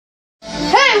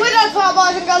up,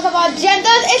 boys and girls of all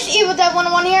genders? It's Evil Dead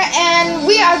 101 here, and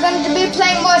we are going to be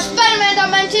playing more Spider-Man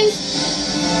Dimensions,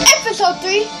 Episode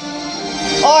 3,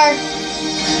 or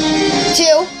 2,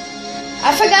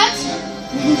 I forgot.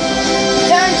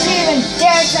 Don't even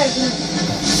dare touch me.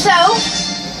 So,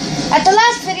 at the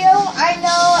last video, I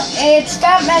know it's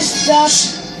got messed up.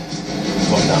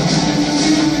 Well done.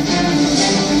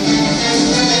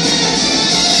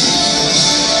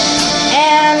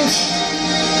 And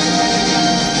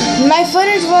my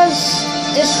footage was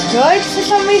destroyed for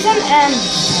some reason, and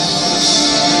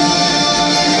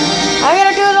I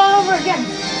gotta do it all over again.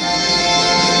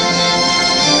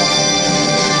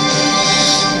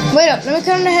 Wait up, let me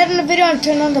turn ahead in the video and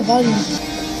turn on the volume.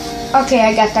 Okay,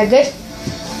 I got that good.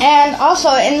 And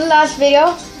also, in the last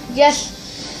video, yes,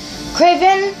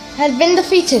 Kraven has been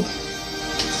defeated.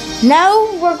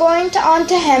 Now we're going on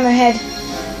to Hammerhead.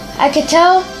 I could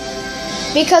tell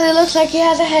because it looks like he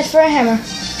has a head for a hammer.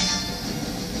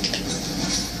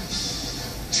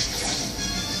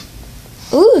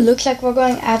 Ooh, looks like we're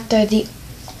going after the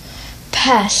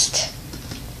past.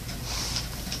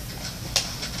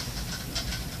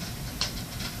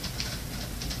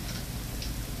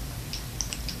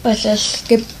 Let's just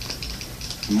skip.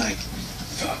 Night.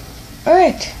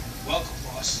 Alright. Welcome,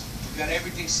 boss. We got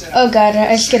everything set up. Oh god,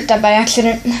 I skipped that by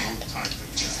accident.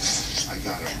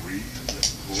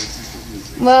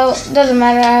 Well, doesn't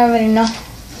matter, I already know.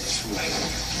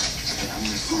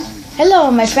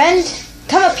 Hello, my friend.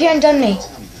 Come up here and join me.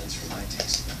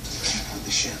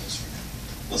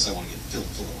 Unless I want to get filled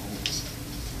full of holes.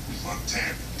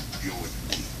 Montana, you're with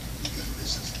me.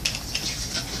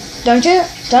 Don't you?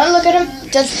 Don't look at him.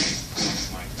 Just...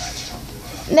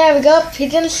 There we go. He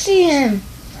didn't see him.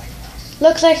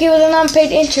 Looks like he was an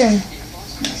unpaid intern.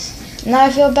 Now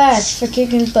I feel bad for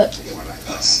kicking his butt.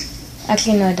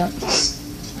 Actually, no, I don't.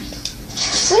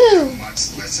 Woo!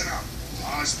 Listen up.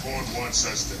 Osborn wants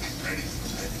us to be ready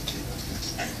for anything.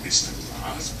 And Mr.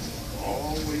 Osborn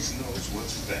always knows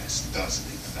what's best, doesn't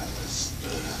he, fellas?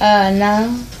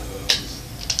 No.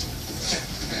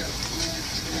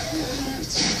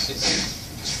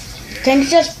 Can you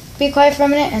just be quiet for a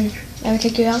minute and let me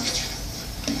take you out?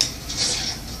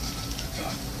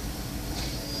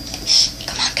 Shh,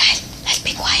 come on guys, let's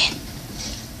be quiet.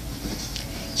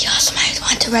 You also might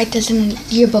want to write this in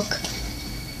your book.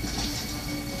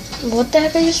 What the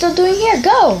heck are you still doing here?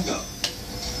 Go!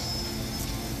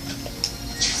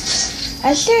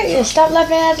 I'm serious. Stop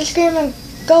laughing at the scream and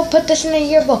go put this in a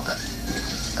yearbook.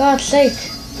 God's sake.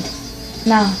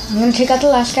 Now, I'm gonna take out the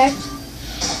last guy.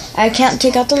 I can't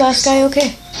take out the last guy,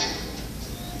 okay.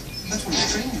 That's what we're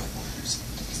training your orders.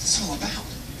 What's this all about?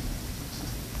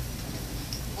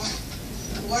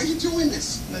 Why are you doing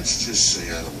this? Let's just say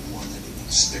I don't want anyone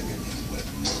sticking their wet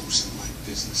nose in my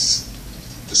business.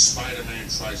 The Spider-Man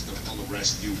tries to pull a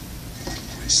rescue.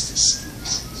 Mr.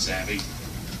 Scrooge. Savvy?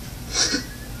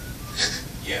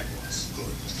 Yeah, boss.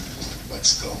 Good.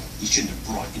 Let's go. You shouldn't have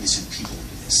brought innocent people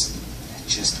into this. That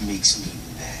just makes me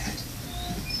mad.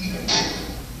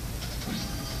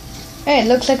 Hey, it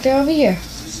looks like they're over here.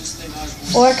 What is this thing,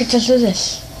 Osborn? Or I could just do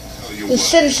this. Oh, you The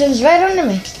citizen's right under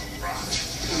me.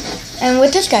 And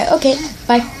with this guy. Okay,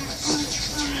 bye. I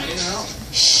didn't know.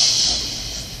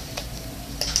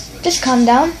 Just calm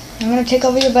down. I'm gonna take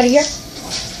over your buddy here.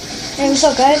 Hey, what's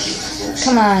up, guys?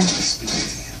 Come on. Just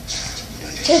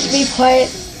be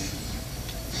quiet.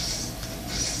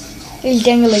 He's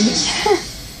dangling.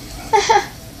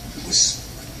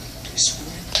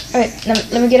 Alright,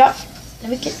 let me get off. Let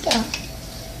me get down.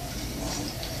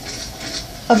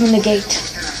 Open the gate.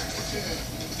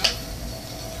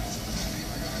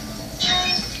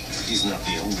 He's not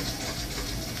the only.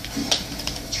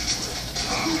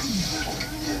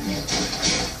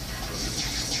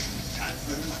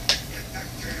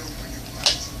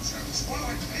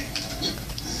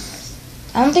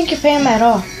 I don't think you're paying him at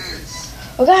all.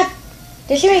 Oh god!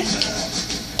 They see me!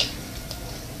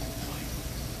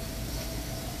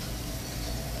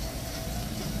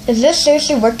 Is this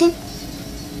seriously working?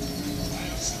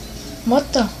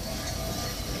 What the?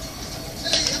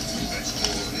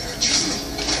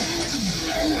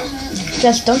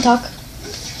 Just don't talk.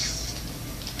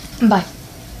 Bye.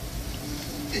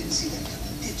 Didn't see that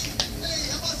coming, did you? Hey,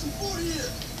 how about some food here?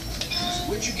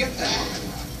 Where'd you get that?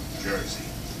 Jersey.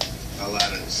 Fell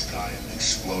out of the sky, an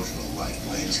explosion of light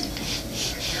lands.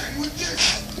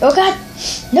 Oh god!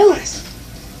 No!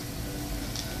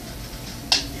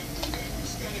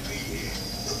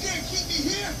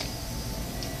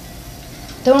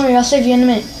 Don't worry, I'll save you in a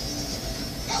minute. I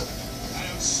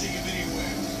don't see him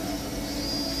anywhere.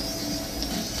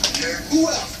 Who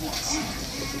else wants?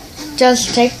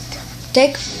 Just take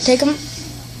him.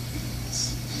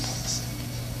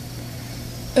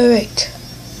 Alright.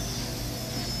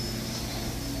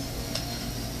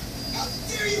 How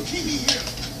dare you keep me here?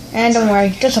 And don't worry,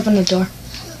 just open the door.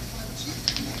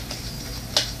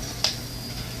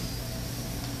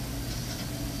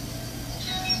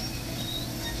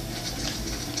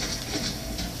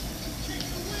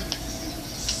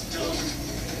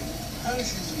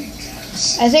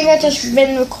 I think I've just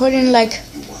been recording like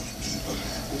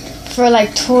for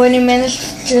like 20 minutes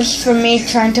just for me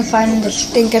trying to find the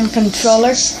stinking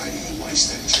controller.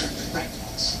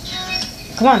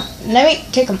 Come on, let me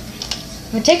take him.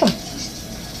 Let me take him.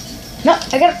 No,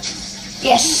 I got him.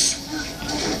 Yes.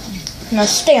 Now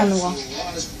stay on the wall.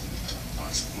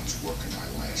 Osborn's working my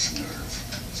last nerve.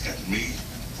 He's got me,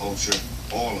 Vulture,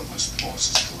 all of us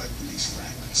bosses collecting these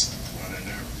fragments. What an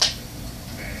error.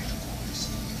 Bad boys.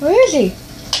 Where is he?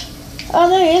 Oh,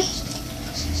 there he is.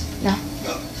 No.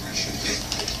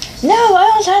 No, I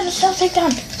almost had the stealth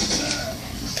takedown.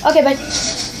 Okay, bye. Do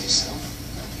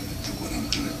what I'm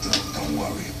gonna do. Don't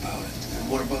worry about it. And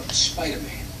what about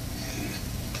Spider-Man?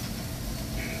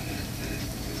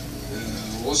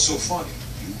 What's so funny?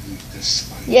 You need this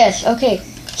Spider-Man. Yes, okay.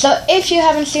 So if you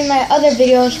haven't seen my other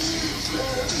videos,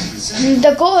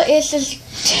 the goal is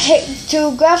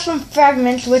to grab some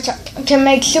fragments which can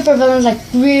make supervillains like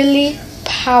really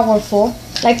powerful,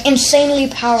 like insanely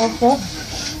powerful,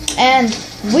 and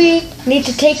we need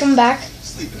to take them back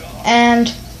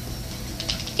and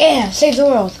yeah, save the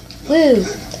world. Woo!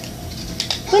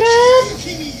 What up?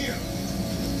 Keep me here.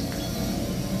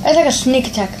 It's like a sneak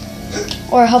attack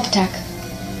or a help attack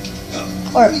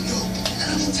or Here we go. And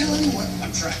I won't tell anyone.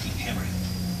 I'm tracking Hammerhead.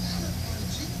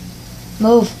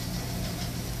 move.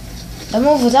 Don't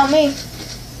move without me.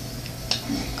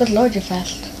 Good lord, you're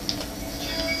fast.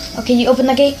 Okay, you open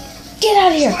the gate. Get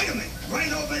out of here. Spider-Man,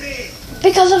 right over there.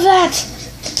 Because of that.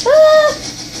 Ah!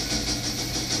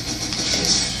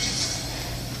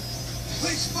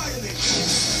 Where's Spider-Man? We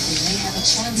may have a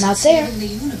chance Not at there. saving the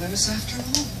universe after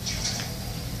all.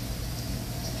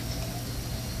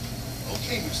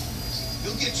 Okay, Mr. West.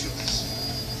 You'll get yours.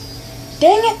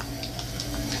 Dang it.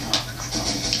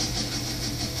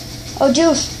 Oh,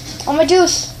 juice. Oh, my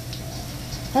juice.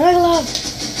 Oh, my glove.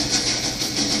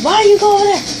 Why do you go over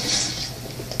there?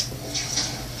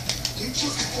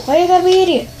 Why you gotta be an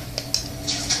idiot?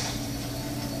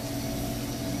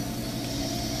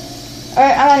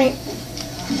 Alright, I'm out of here.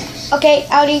 Okay,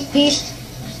 outie, peace.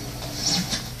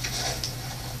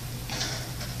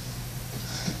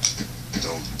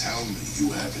 Don't tell me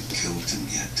you haven't killed him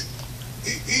yet.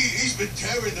 He's been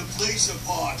tearing the place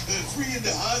apart, freeing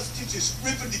the hostages,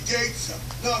 ripping the gates up,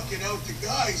 knocking out the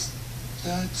guys.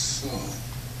 That's so.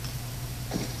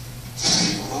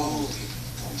 Holy,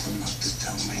 open up to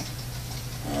tell me.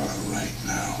 All right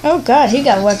now. Oh god, he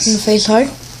got whacked in the face hard.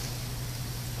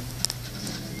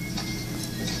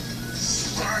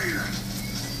 Spider,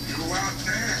 you out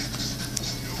there?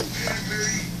 You hear me?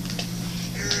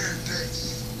 Hear this.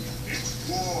 It's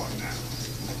war now.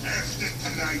 After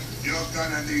tonight, you're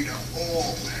gonna need a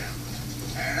whole man.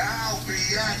 And I'll be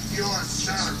at your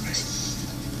service.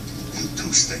 You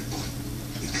too, stay put.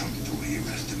 You're coming through here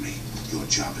after me. Your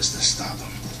job is to stop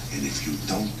him. And if you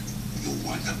don't, you'll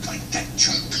wind up like that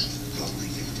chunk.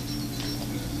 Believe it.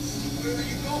 Where are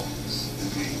you going?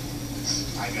 Me.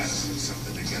 I gotta put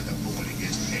something together for when it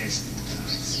gets past you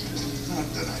guys. Not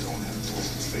that I don't have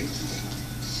total faith in you,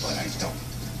 but I don't.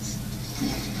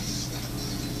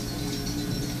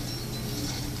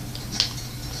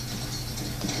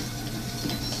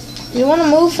 You wanna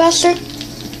move faster?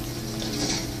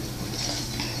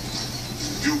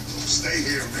 You stay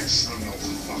here and son of a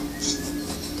fox.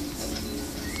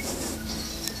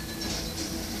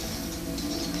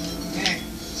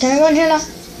 Can I go in here now?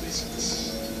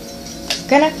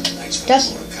 Can I? Thanks for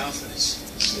Just- the vote of confidence.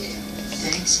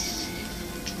 Thanks.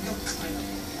 No climb up.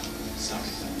 Sorry,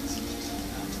 fellas.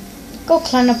 Go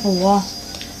climb up a wall.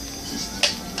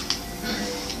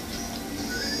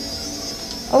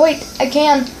 Oh wait, I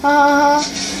can. Oh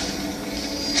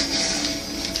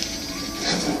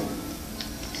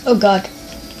god.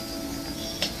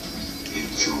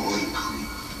 Enjoy, creep.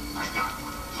 I got the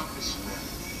toughest men.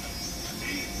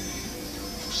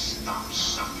 Stop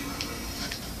sucking.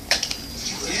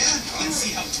 Yeah? Let's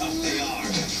see how tough they are.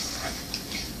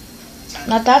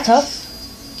 Not that tough.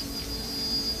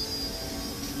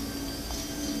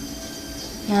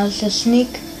 Now let's just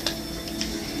sneak.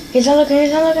 He's not looking,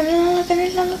 he's not looking, he's not looking,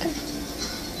 he's not looking.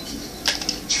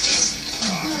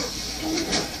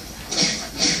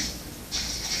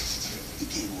 He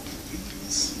came over to me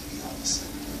and see the officer.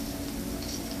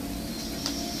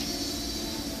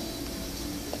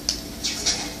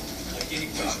 Like any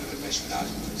god of the mission, I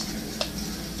was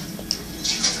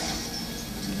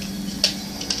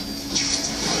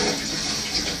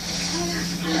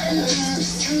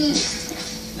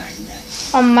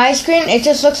On my screen, it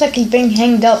just looks like he's being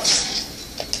hanged up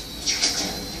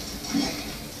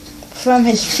from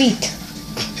his feet.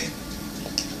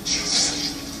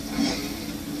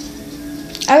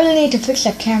 I really need to fix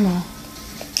that camera.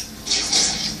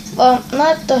 Well,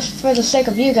 not just for the sake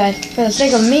of you guys, for the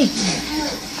sake of me.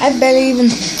 I barely even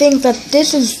think that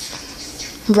this is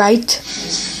right.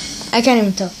 I can't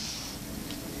even tell.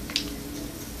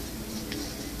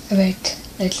 Alright,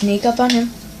 let's sneak up on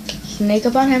him. Sneak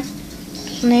up on him.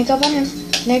 Sneak up on him.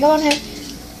 Sneak up on him.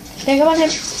 Sneak up on him.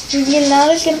 Yeah, now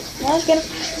let's get him. Now let's get him.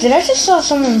 Did I just saw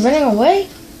someone running away?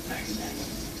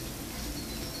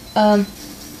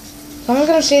 Someone's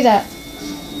gonna see that.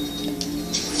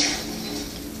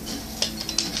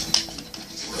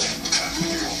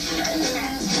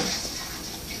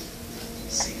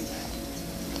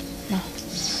 No.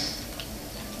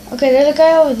 Okay, there's a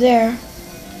guy over there.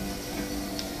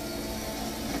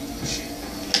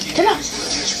 Come on.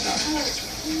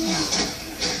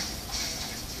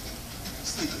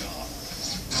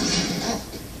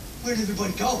 Where did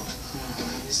everybody go?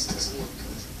 This doesn't look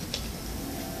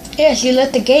good. Yes, you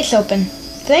let the gates open.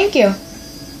 Thank you.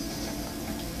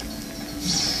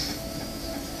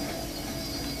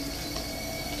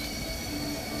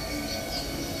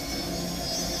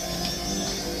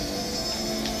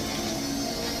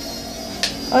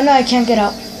 Oh no, I can't get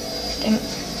out. Dang it.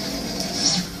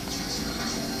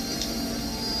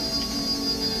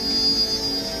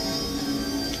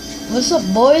 What's up,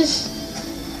 boys?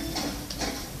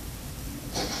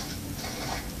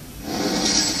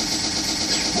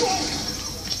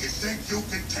 You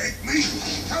can take me?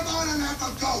 Come on and have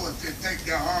a go if you think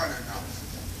you're hard enough.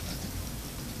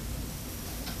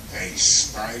 Hey,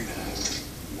 Spider.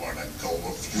 Wanna go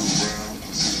a few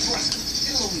rounds? Trust me,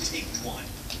 it'll only take one.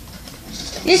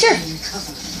 Yes, sir.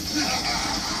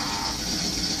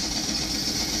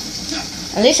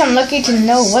 At least I'm lucky to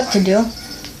know what to do.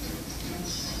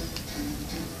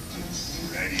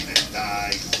 Ready to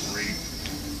die, freak?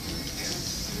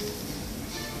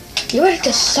 You ready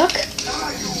to suck?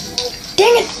 Die, you won't.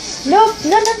 Dang it! Nope,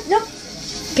 no.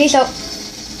 Peace out.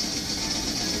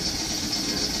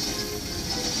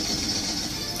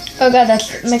 Oh god,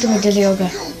 that's making me dizzy, oh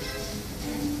god.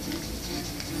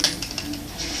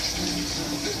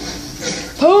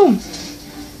 Boom!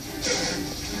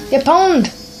 You pwned!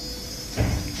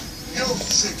 You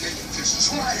chicken, just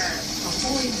try it.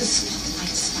 Avoid the spotlight,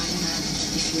 Spider-Man,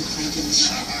 if you hide in the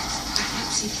shadows.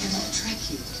 Perhaps he cannot track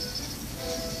you.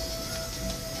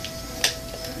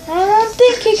 I don't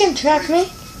think he can track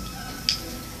me.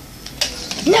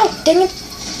 No, dang it.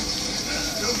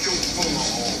 You full of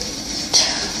holes.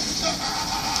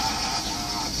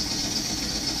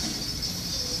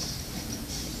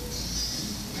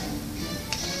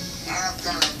 I'm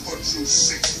gonna put you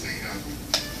 6 feet under.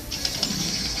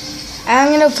 I'm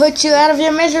gonna put you out of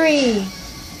your misery.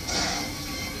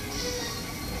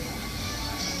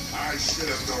 I should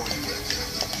have known you would.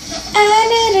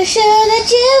 I never sure that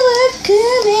you were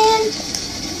coming.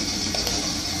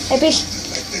 Hey, peace.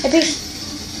 Hey, peace.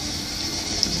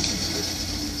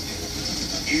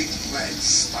 Eat legs,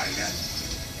 Spider.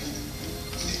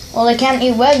 Well, I can't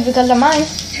eat webs because of mine.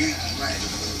 Eat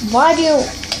legs. Why do you...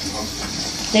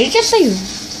 Did you just say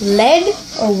lead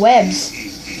or webs?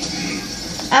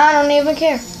 I don't even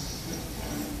care.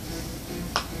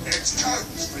 It's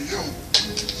cuts for you.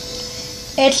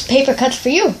 It's paper cuts for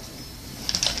you.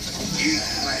 Eat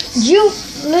legs. You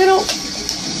little...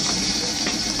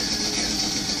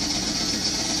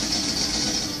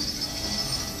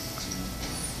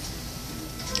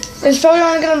 It's probably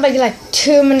only gonna be like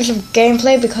 2 minutes of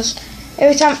gameplay because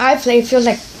every time I play it feels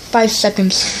like 5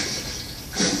 seconds.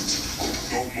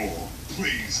 No more.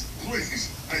 Please, please.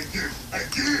 I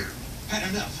give. Had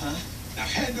enough, huh? Now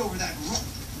hand over that rope.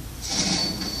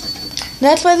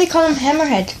 That's why they call him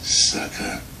Hammerhead.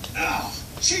 Sucker. Ow,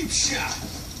 cheap shot.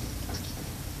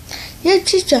 Yeah,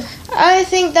 teacher. I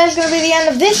think that's gonna be the end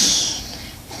of this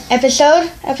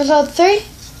episode. Episode 3.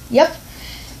 Yep.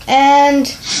 And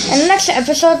in the next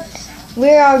episode, we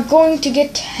are going to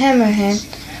get Hammerhead.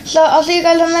 So I'll see you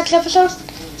guys on the next episode.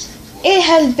 It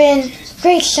has been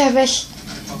great service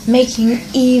making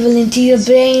evil into your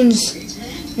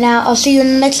brains. Now I'll see you in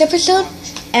the next episode,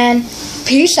 and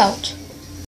peace out.